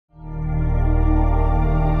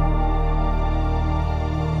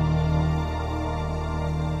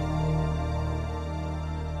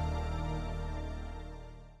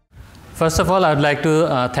First of all, I would like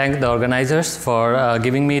to thank the organizers for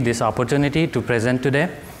giving me this opportunity to present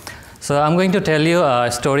today. So I'm going to tell you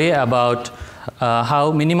a story about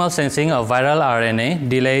how minimal sensing of viral RNA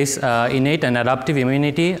delays innate and adaptive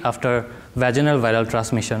immunity after vaginal viral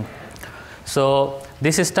transmission. So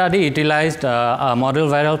this study utilized a model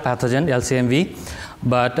viral pathogen, LCMV,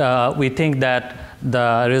 but we think that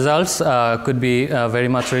the results could be very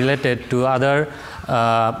much related to other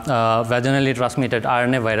vaginally transmitted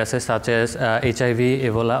RNA viruses such as HIV,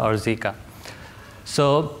 Ebola, or Zika.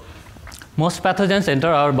 So most pathogens enter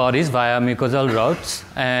our bodies via mucosal routes,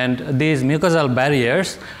 and these mucosal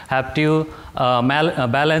barriers have to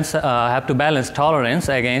balance tolerance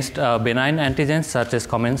against benign antigens such as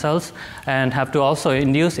commensals, and have to also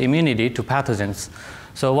induce immunity to pathogens.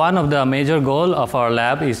 So one of the major goals of our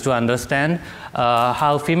lab is to understand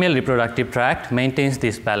how female reproductive tract maintains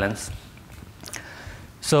this balance.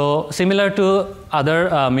 So similar to other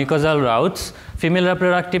mucosal routes, female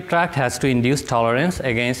reproductive tract has to induce tolerance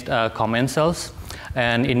against commensals,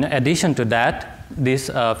 and in addition to that,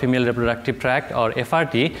 this female reproductive tract, or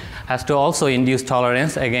FRT, has to also induce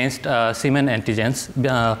tolerance against semen antigens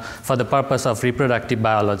for the purpose of reproductive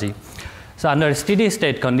biology. So under steady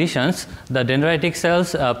state conditions, the dendritic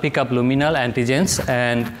cells pick up luminal antigens,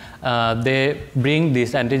 and they bring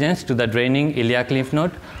these antigens to the draining iliac lymph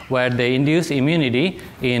node, where they induce immunity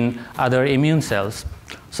in other immune cells.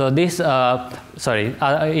 So this,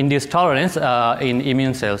 induce tolerance in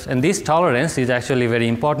immune cells, and this tolerance is actually very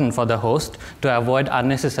important for the host to avoid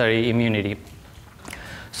unnecessary immunity.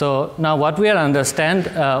 So now what we are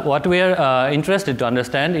interested to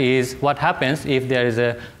understand is what happens if there is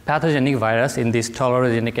a pathogenic virus in this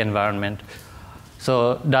tolerogenic environment.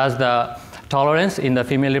 So does the tolerance in the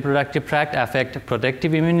female reproductive tract affect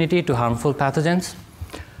protective immunity to harmful pathogens?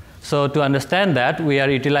 So to understand that, we are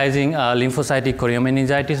utilizing lymphocytic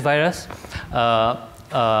choriomeningitis virus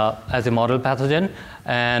as a model pathogen,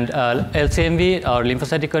 and LCMV, or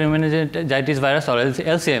lymphocytic choriomeningitis virus, or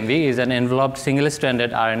LCMV, is an enveloped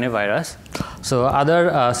single-stranded RNA virus. So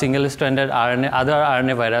other single-stranded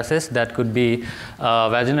RNA viruses that could be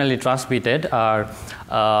vaginally transmitted are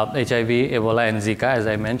HIV, Ebola, and Zika, as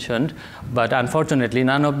I mentioned. But unfortunately,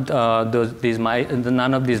 none of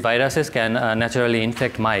these viruses can naturally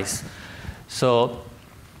infect mice. So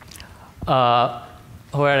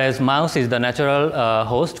whereas mouse is the natural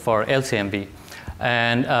host for LCMV.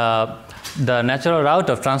 And the natural route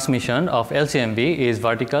of transmission of LCMV is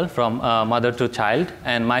vertical from mother to child,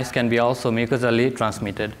 and mice can be also mucosally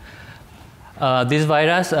transmitted. This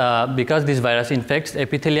virus, because this virus infects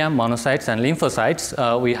epithelium, monocytes, and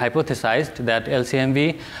lymphocytes, we hypothesized that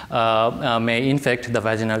LCMV may infect the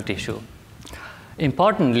vaginal tissue.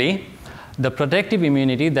 Importantly, the protective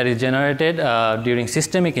immunity that is generated during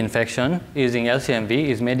systemic infection using LCMV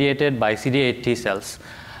is mediated by CD8 T cells.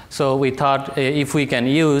 So we thought if we can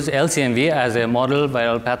use LCMV as a model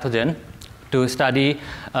viral pathogen to study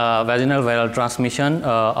vaginal viral transmission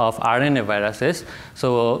of RNA viruses,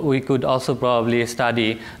 so we could also probably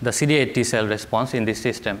study the CD8 T cell response in this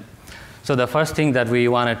system. So the first thing that we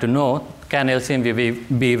wanted to know, can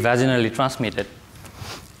LCMV be vaginally transmitted?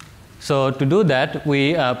 So to do that,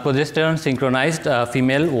 we progesterone synchronized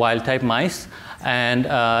female wild type mice, and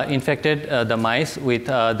infected the mice with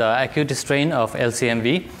the acute strain of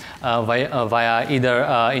LCMV via either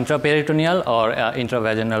intraperitoneal or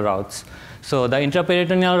intravaginal routes. So the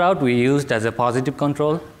intraperitoneal route we used as a positive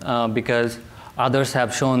control because others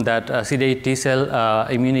have shown that CD8 T cell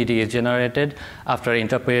immunity is generated after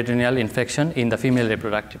intraperitoneal infection in the female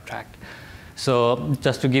reproductive tract. So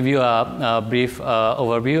just to give you a brief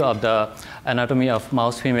overview of the anatomy of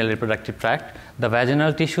mouse female reproductive tract, the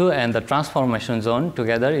vaginal tissue and the transformation zone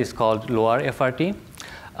together is called lower FRT,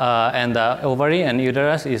 and the ovary and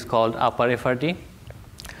uterus is called upper FRT.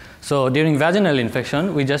 So during vaginal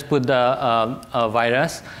infection, we just put the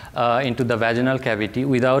virus into the vaginal cavity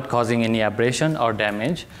without causing any abrasion or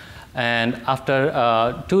damage. And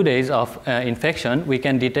after 2 days of infection, we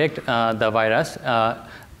can detect the virus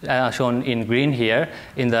shown in green here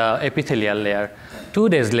in the epithelial layer. 2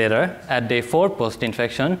 days later, at day 4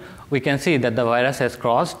 post-infection, we can see that the virus has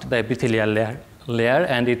crossed the epithelial layer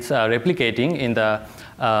and it's replicating in the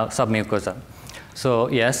submucosa. So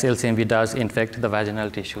yes, LCMV does infect the vaginal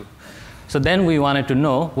tissue. So then we wanted to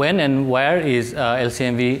know when and where is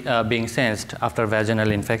LCMV being sensed after vaginal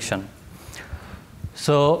infection.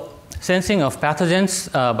 So sensing of pathogens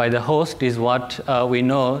by the host is what we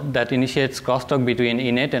know that initiates crosstalk between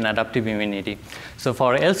innate and adaptive immunity. So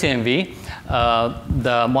for LCMV,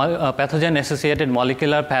 the pathogen-associated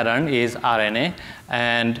molecular pattern is RNA,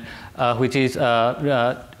 and which is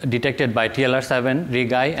detected by TLR7,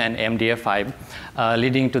 RIG-I, and MDF5,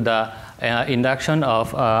 leading to the induction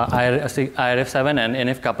of IRF7 and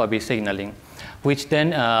NF-kappa B signaling, which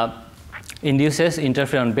then induces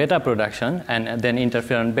interferon beta production, and then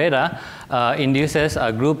interferon beta induces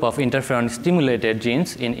a group of interferon stimulated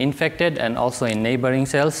genes in infected and also in neighboring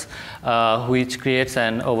cells, which creates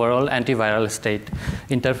an overall antiviral state.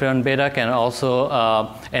 Interferon beta can also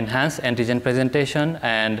enhance antigen presentation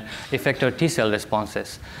and effector T cell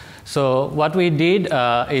responses. So what we did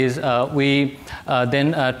is we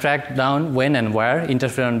then tracked down when and where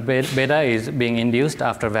interferon beta is being induced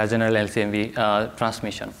after vaginal LCMV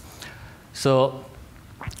transmission. So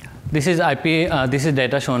this is this is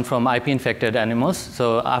data shown from IP infected animals.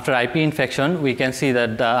 So after IP infection, we can see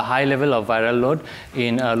that the high level of viral load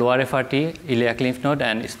in lower FRT, iliac lymph node,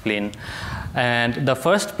 and spleen. And the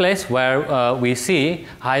first place where we see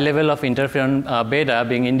high level of interferon beta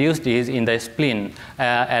being induced is in the spleen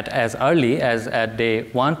at as early as at day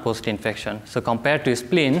 1 post-infection. So compared to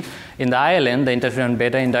spleen, in the ILN, the interferon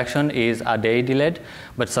beta induction is a day delayed,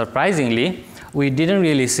 but surprisingly, we didn't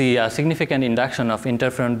really see a significant induction of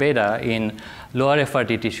interferon beta in lower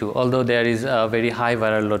FRT tissue, although there is a very high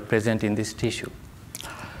viral load present in this tissue.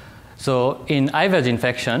 So in IVAG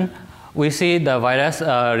infection, we see the virus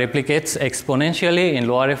replicates exponentially in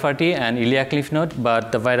lower FRT and iliac lymph node,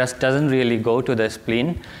 but the virus doesn't really go to the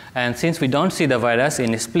spleen. And since we don't see the virus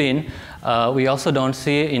in the spleen, we also don't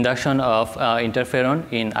see induction of interferon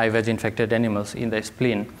in IVAG infected animals in the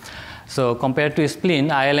spleen. So compared to spleen,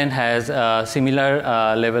 ILN has a similar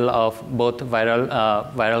level of both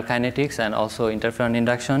viral kinetics and also interferon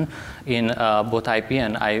induction in both IP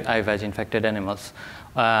and IVAG infected animals.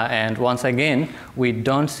 And once again, we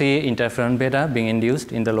don't see interferon beta being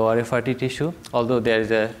induced in the lower FRT tissue, although there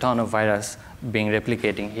is a ton of virus being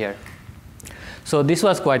replicating here. So this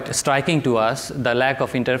was quite striking to us, the lack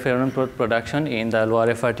of interferon production in the lower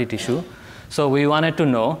FRT tissue. So we wanted to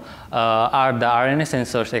know, are the RNA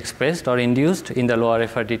sensors expressed or induced in the lower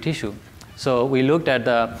FRT tissue? So we looked at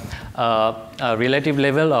the relative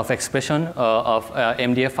level of expression of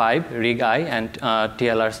MDF5, RIG-I, and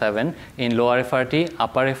TLR7 in lower FRT,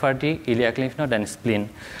 upper FRT, iliac lymph node, and spleen.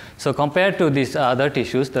 So compared to these other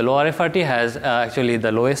tissues, the lower FRT has actually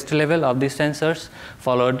the lowest level of these sensors,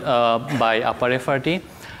 followed by upper FRT.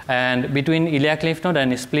 And between iliac lymph node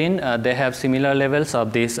and spleen, they have similar levels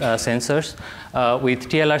of these sensors, with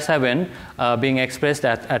TLR7 being expressed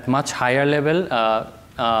at much higher level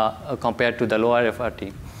compared to the lower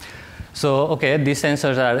FRT. So, okay, these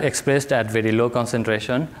sensors are expressed at very low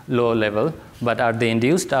concentration, low level, but are they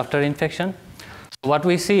induced after infection? So what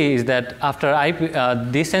we see is that after IP,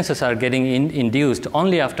 these sensors are getting induced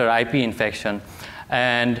only after IP infection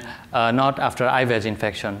and not after IVAG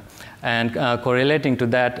infection. And correlating to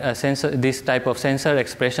that this type of sensor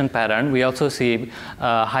expression pattern, we also see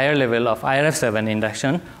higher level of IRF7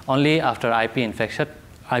 induction only after IP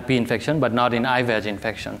infection, but not in IVAG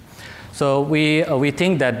infection. So we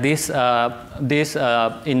think that this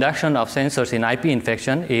induction of sensors in IP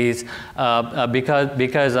infection is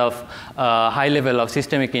because of high level of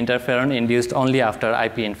systemic interferon induced only after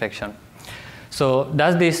IP infection. So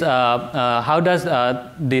does this, how does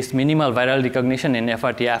this minimal viral recognition in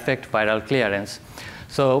FRT affect viral clearance?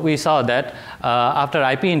 So we saw that after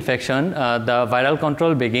IP infection, the viral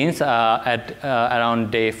control begins at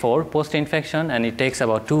around day 4 post-infection, and it takes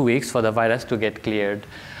about 2 weeks for the virus to get cleared.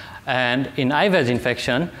 And in IVAG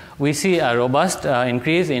infection, we see a robust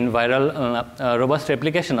increase in robust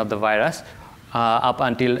replication of the virus up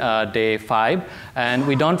until day 5, and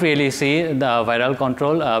we don't really see the viral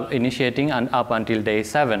control initiating up until day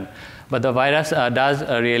 7. But the virus does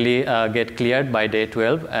really get cleared by day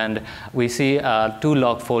 12, and we see a 2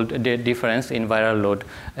 log-fold difference in viral load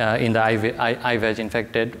in the IVAG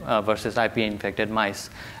infected versus IP infected mice.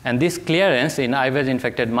 And this clearance in IVAG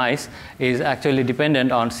infected mice is actually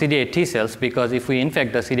dependent on CD8 T cells, because if we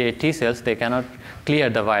infect the CD8 T cells, they cannot clear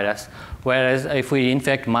the virus. Whereas if we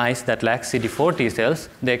infect mice that lack CD4 T cells,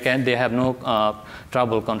 they have no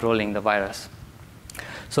trouble controlling the virus.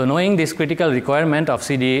 So knowing this critical requirement of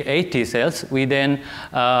CD8 T cells, we then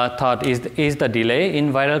thought, is the delay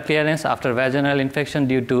in viral clearance after vaginal infection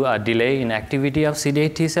due to a delay in activity of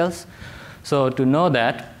CD8 T cells? So to know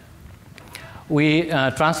that, we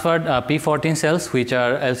transferred P14 cells, which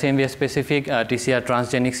are LCMV specific TCR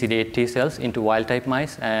transgenic CD8 T cells, into wild type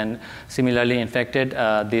mice, and similarly infected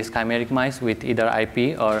these chimeric mice with either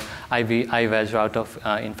IP or IVAG route of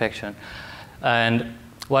infection. And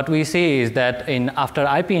what we see is that after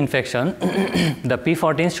IP infection, the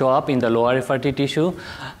P14s show up in the lower FRT tissue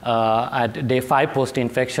at day 5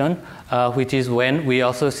 post-infection, which is when we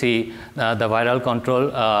also see the viral control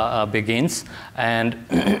begins. And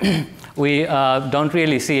we don't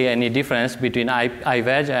really see any difference between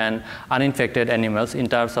IVAG and uninfected animals in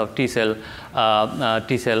terms of T-cell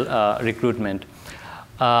recruitment.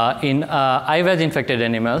 In IVAG infected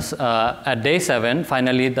animals, at day 7,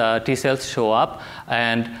 finally the T cells show up,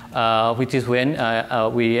 and which is when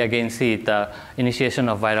we again see the initiation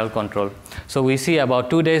of viral control. So we see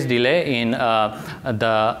about 2 days delay in of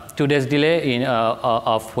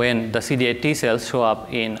when the CD8 T cells show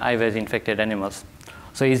up in IVAG infected animals.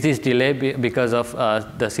 So is this delay because of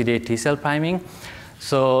the CD8 T cell priming?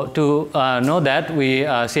 So to know that, we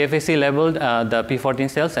CFAC labeled the P14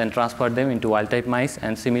 cells and transferred them into wild-type mice,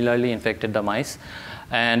 and similarly infected the mice.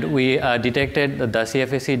 And we detected the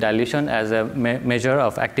CFAC dilution as a measure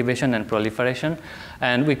of activation and proliferation.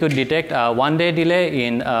 And we could detect a 1-day delay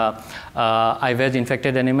in IVAG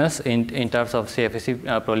infected animals in terms of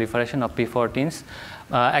CFAC proliferation of P14s.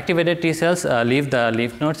 Activated T cells leave the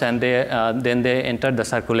lymph nodes, and then they enter the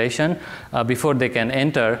circulation before they can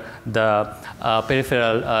enter the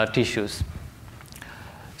peripheral tissues.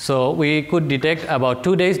 So we could detect about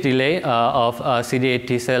 2 days delay of CD8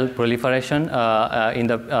 T cell proliferation in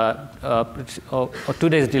the 2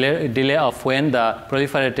 days delay of when the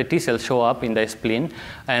proliferated T cells show up in the spleen,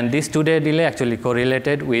 and this 2-day delay actually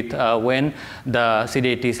correlated with when the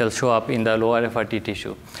CD8 T cells show up in the lower FRT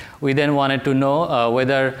tissue. We then wanted to know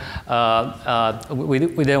whether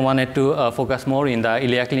we then wanted to focus more in the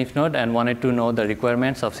iliac lymph node and wanted to know the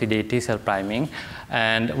requirements of CD8 T cell priming.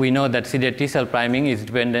 And we know that CD8 T cell priming is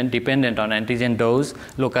dependent on antigen dose,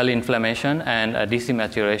 local inflammation, and DC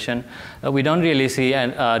maturation. We don't really see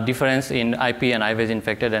a difference in IP and IVAG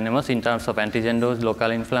infected animals in terms of antigen dose,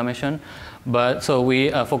 local inflammation. But so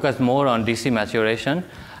we focus more on DC maturation.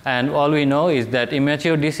 And all we know is that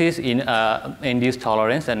immature disease induce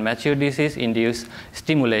tolerance, and mature disease induce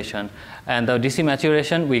stimulation. And the DC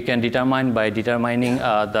maturation we can determine by determining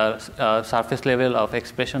the surface level of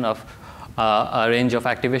expression of a range of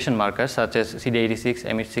activation markers such as CD86,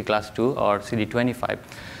 MHC class 2, or CD25.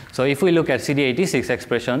 So if we look at CD86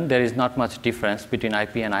 expression, there is not much difference between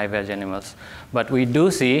IP and IVAG animals. But we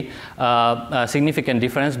do see a significant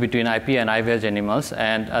difference between IP and IVAG animals,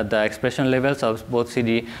 and the expression levels of both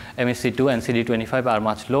MHC2 and CD25 are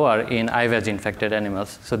much lower in IVAG infected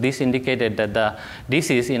animals. So this indicated that the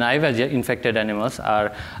disease in IVAG infected animals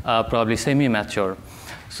are probably semi-mature.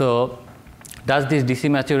 So does this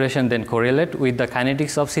DC maturation then correlate with the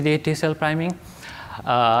kinetics of CD8 T cell priming?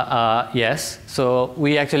 Yes. So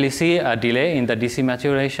we actually see a delay in the DC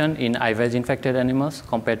maturation in IVAG infected animals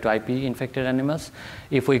compared to IP infected animals.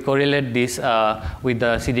 If we correlate this with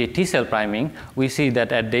the CD8 T cell priming, we see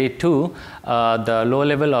that at day 2, the low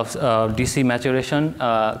level of DC maturation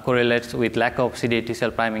correlates with lack of CD8 T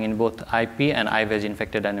cell priming in both IP and IVAG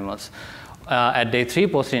infected animals. At day 3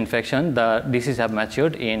 post-infection, the disease have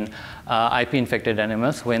matured in IP infected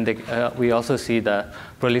animals, when we also see the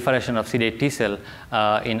proliferation of CD8 T cell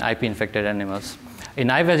in IP infected animals. In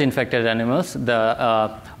IVAG infected animals,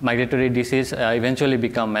 the migratory disease eventually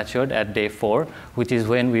become matured at day 4, which is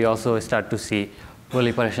when we also start to see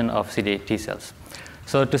proliferation of CD8 T cells.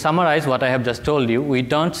 So to summarize what I have just told you, we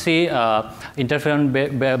don't see interferon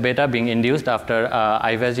beta being induced after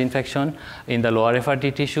IVAG infection in the lower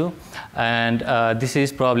FRT tissue, and this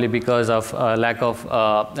is probably because of lack of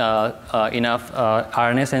enough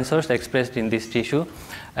RNA sensors expressed in this tissue.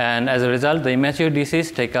 And as a result, the immature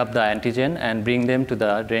disease take up the antigen and bring them to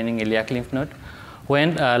the draining iliac lymph node.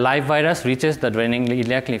 When live virus reaches the draining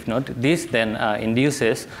iliac lymph node, this then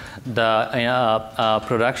induces the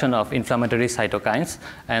production of inflammatory cytokines,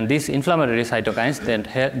 and these inflammatory cytokines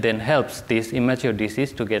then helps this immature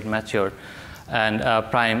disease to get mature and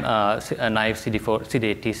prime naive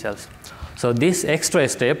CD8 T cells. So this extra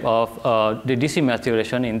step of the DC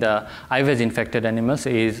maturation in the IVAG infected animals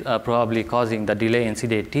is probably causing the delay in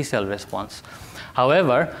CD8 T cell response.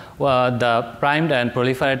 However, the primed and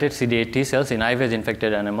proliferated CD8 T cells in IVAG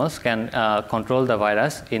infected animals can control the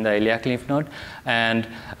virus in the iliac lymph node, and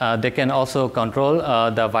they can also control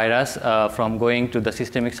the virus from going to the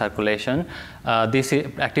systemic circulation. These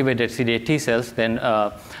activated CD8 T cells then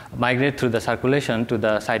migrate through the circulation to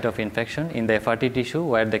the site of infection in the FRT tissue,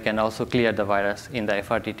 where they can also clear the virus in the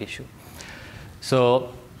FRT tissue.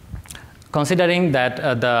 So Considering that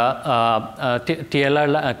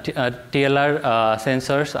TLR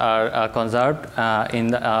sensors are conserved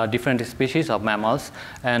in different species of mammals,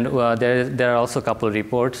 and there are also a couple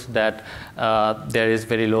reports that there is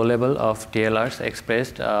very low level of TLRs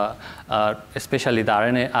expressed, especially the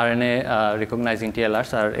RNA recognizing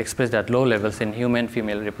TLRs are expressed at low levels in human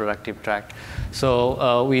female reproductive tract.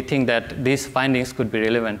 So we think that these findings could be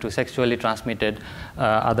relevant to sexually transmitted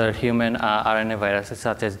other human RNA viruses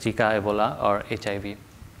such as Zika, Ebola, or HIV.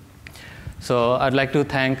 So I'd like to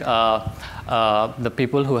thank the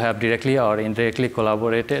people who have directly or indirectly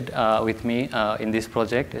collaborated with me in this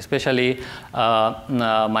project, especially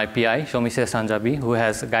my PI, Shomise Sanjabi, who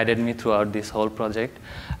has guided me throughout this whole project.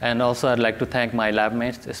 And also I'd like to thank my lab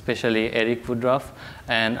mates, especially Eric Woodruff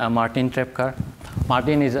and Martin Trepkar.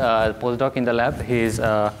 Martin is a postdoc in the lab. He is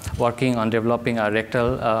working on developing a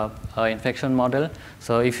rectal infection model.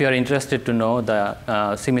 So if you are interested to know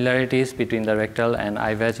the similarities between the rectal and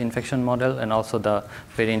IVAG infection model, and also the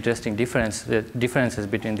very interesting differences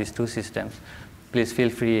between these two systems, please feel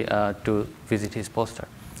free to visit his poster.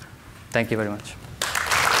 Thank you very much.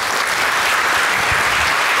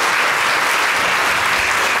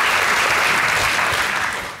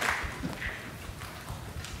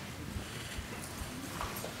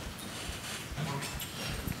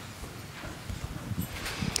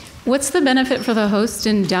 What's the benefit for the host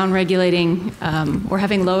in downregulating or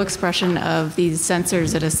having low expression of these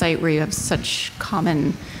sensors at a site where you have such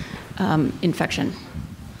common infection?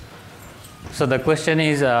 So the question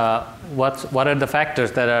is, what are the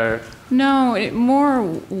factors that are? No, more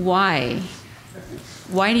why.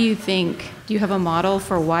 Why do you think? Do you have a model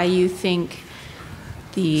for why you think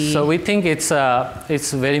the? So we think it's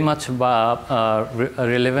very much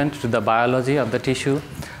relevant to the biology of the tissue.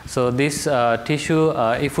 So this tissue,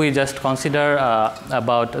 if we just consider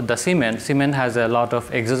about the semen has a lot of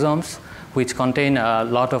exosomes which contain a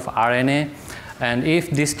lot of RNA. And if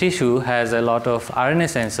this tissue has a lot of RNA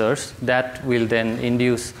sensors, that will then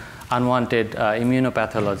induce unwanted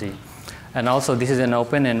immunopathology. And also this is an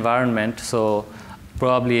open environment, so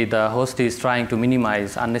probably the host is trying to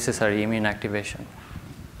minimize unnecessary immune activation.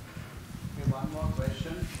 One more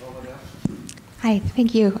question over there. Hi,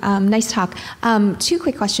 thank you. Nice talk. Two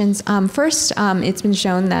quick questions. First, it's been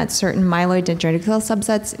shown that certain myeloid dendritic cell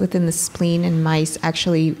subsets within the spleen in mice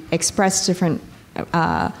actually express different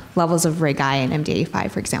levels of RIG I and MD85,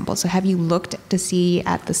 for example. So have you looked to see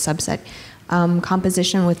at the subset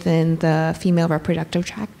composition within the female reproductive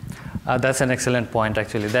tract? That's an excellent point,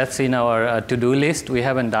 actually. That's in our to-do list. We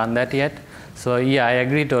haven't done that yet. So yeah, I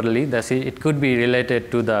agree totally. It could be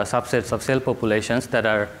related to the subsets of cell populations that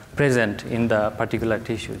are present in the particular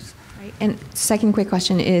tissues. Right. And second quick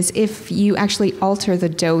question is, if you actually alter the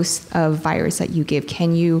dose of virus that you give,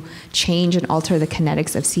 can you change and alter the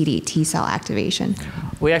kinetics of CD8 T cell activation?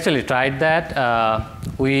 We actually tried that.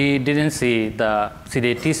 We didn't see the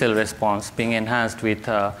CD8 T cell response being enhanced with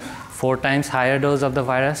 4 times higher dose of the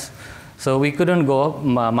virus. So we couldn't go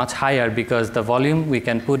much higher because the volume we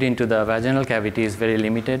can put into the vaginal cavity is very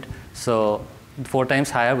limited. So 4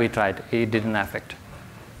 times higher we tried. It didn't affect.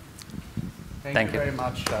 Thank you very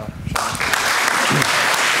much, Sean.